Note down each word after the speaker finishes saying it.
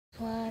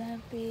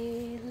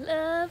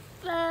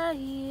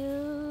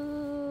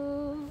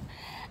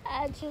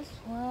I just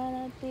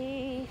wanna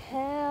be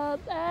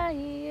held by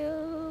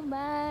you,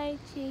 my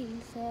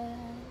Jesus.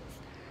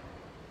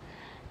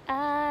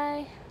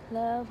 I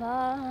love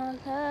all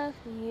of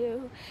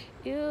you.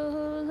 You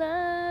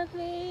love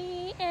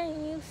me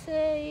and you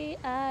say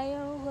I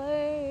am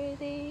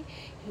worthy.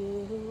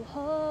 You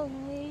hold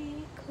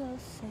me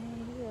close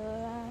in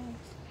your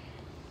arms.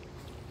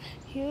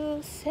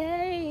 You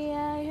say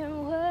I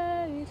am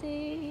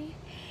worthy.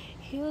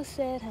 You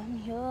said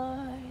I'm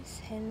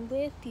yours, and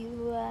with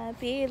you I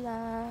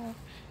belong.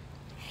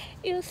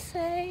 You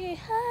say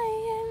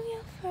I am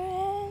your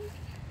friend,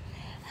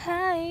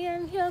 I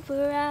am your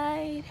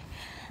bride,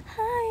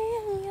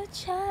 I am your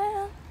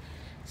child,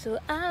 so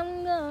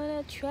I'm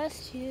gonna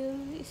trust you.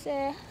 You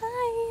say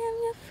I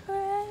am your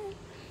friend,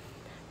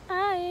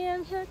 I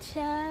am your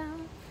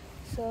child,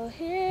 so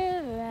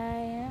here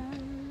I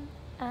am,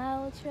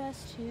 I'll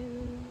trust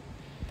you.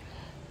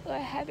 Lord,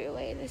 have your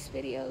way in this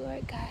video,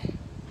 Lord God.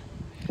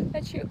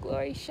 Let your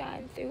glory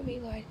shine through me,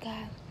 Lord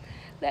God.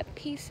 Let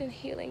peace and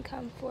healing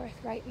come forth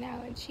right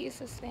now in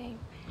Jesus' name.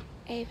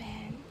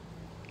 Amen.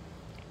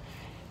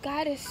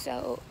 God is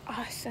so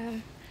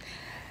awesome.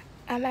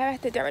 I'm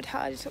at the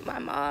dermatologist with my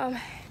mom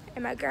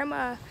and my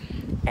grandma,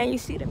 and you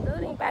see the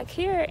building back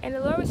here, and the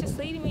Lord was just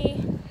leading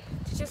me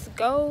to just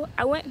go.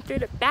 I went through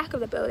the back of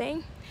the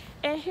building,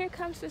 and here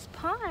comes this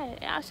pond,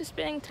 and I was just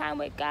spending time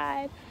with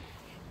God,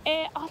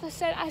 and all of a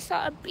sudden I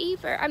saw a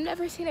beaver. I've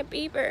never seen a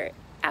beaver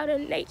out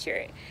in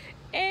nature,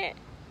 and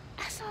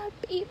I saw a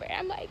beaver.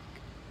 I'm like,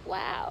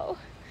 wow,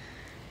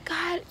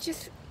 God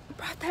just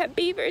brought that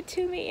beaver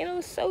to me, and it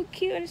was so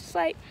cute. And it's just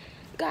like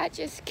God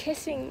just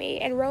kissing me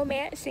and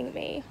romancing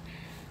me,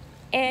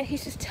 and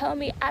he's just telling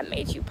me, I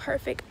made you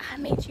perfect, I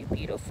made you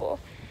beautiful,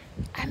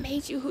 I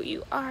made you who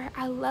you are,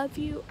 I love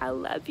you, I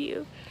love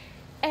you.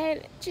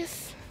 And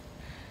just,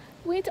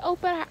 we need to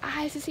open our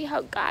eyes to see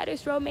how God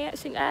is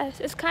romancing us.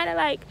 It's kind of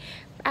like,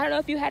 I don't know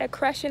if you had a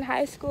crush in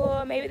high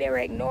school, maybe they were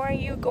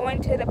ignoring you,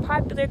 going to the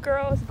popular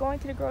girls, going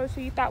to the girls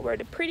who you thought were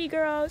the pretty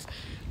girls,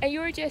 and you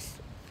were just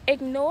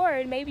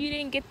ignored. Maybe you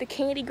didn't get the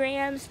candy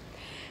grams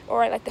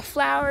or like the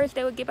flowers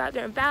they would give out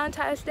during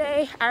Valentine's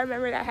Day. I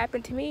remember that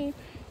happened to me.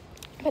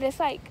 But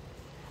it's like,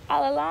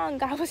 all along,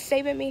 God was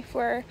saving me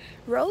for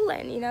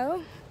Roland, you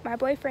know, my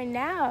boyfriend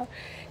now.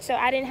 So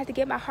I didn't have to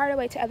give my heart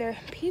away to other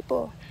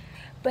people.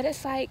 But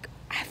it's like,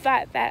 I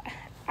thought that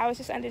I was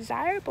just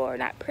undesirable or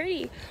not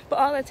pretty, but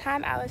all the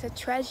time I was a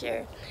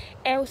treasure.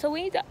 And so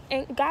we need to,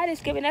 and God is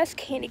giving us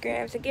candy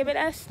grams and giving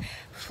us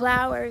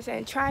flowers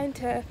and trying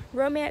to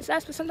romance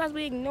us, but sometimes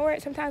we ignore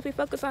it. Sometimes we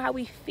focus on how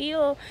we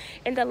feel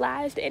and the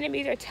lies the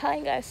enemies are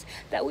telling us,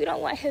 that we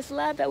don't want his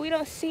love, that we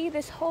don't see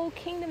this whole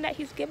kingdom that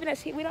he's given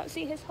us. We don't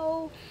see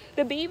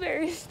the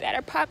beavers that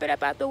are popping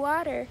up out the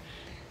water.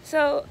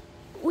 So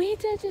we need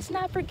to just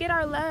not forget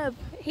our love.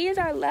 He is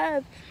our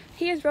love.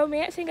 He is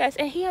romancing us,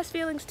 and he has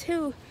feelings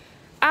too.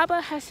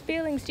 Abba has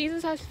feelings.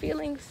 Jesus has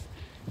feelings.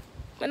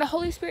 When the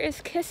Holy Spirit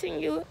is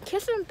kissing you,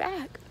 kiss him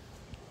back.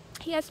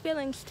 He has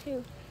feelings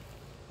too.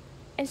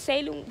 And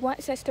Satan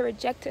wants us to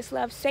reject his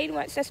love. Satan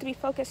wants us to be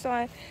focused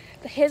on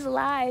his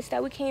lies,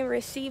 that we can't even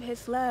receive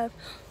his love.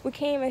 We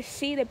can't even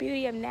see the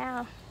beauty of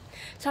now.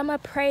 So I'm going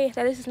to pray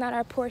that this is not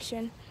our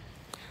portion.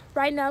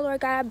 Right now,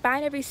 Lord God, I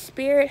bind every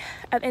spirit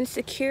of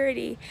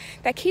insecurity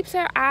that keeps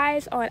our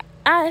eyes on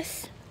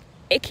us.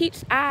 It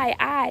keeps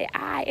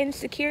I.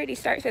 Insecurity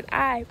starts with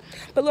I.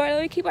 But Lord,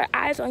 let me keep our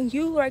eyes on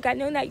you, Lord God,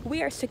 knowing that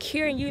we are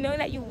secure in you, knowing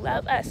that you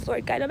love us,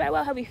 Lord God, no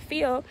matter how we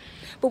feel.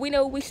 But we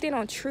know we stand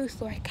on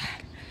truth, Lord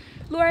God.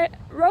 Lord,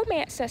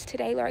 romance us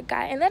today, Lord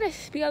God, and let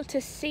us be able to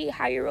see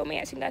how you're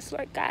romancing us,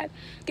 Lord God.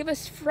 Give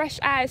us fresh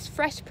eyes,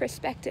 fresh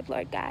perspective,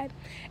 Lord God,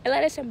 and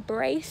let us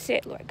embrace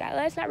it, Lord God.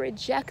 Let us not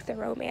reject the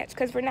romance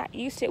because we're not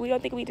used to it. We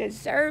don't think we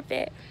deserve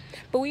it,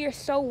 but we are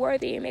so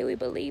worthy, and may we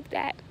believe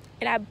that.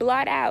 And I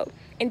blot out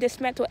and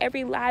dismantle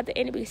every lie the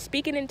enemy is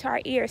speaking into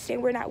our ears,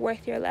 saying we're not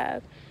worth your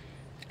love.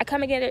 I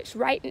come against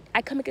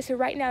it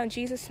right now in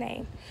Jesus'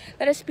 name.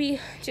 Let us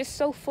be just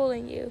so full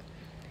in you.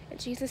 In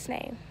Jesus'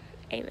 name,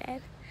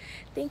 amen.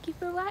 Thank you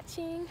for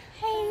watching.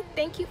 Hey,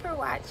 thank you for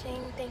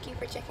watching. Thank you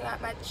for checking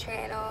out my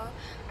channel.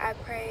 I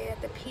pray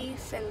that the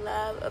peace and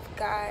love of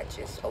God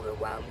just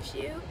overwhelms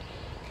you.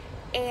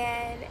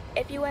 And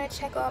if you want to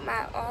check out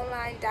my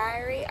online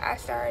diary, I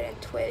started in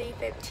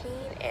 2015,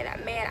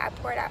 and man, I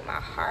poured out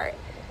my heart.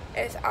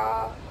 It's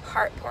all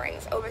heart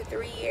pourings, over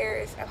 3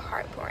 years of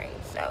heart pouring.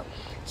 So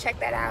check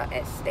that out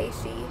at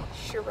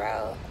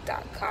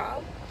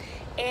StaceySherelle.com.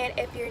 And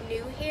if you're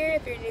new here,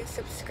 if you're a new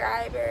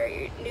subscriber,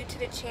 you're new to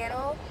the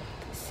channel,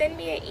 send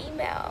me an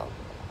email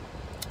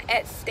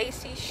at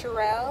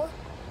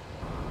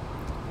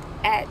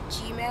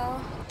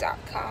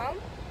StaceySherelle@gmail.com.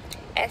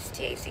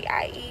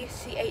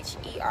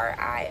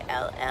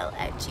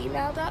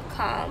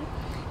 StaceySherrill@gmail.com.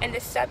 And the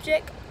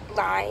subject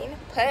line,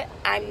 put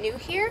I'm new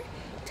here.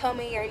 Tell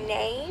me your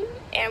name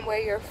and where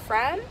you're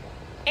from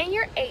and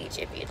your age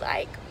if you'd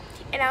like,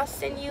 and I'll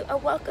send you a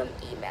welcome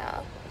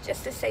email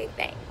just to say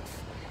thanks.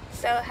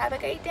 So have a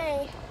great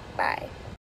day. Bye.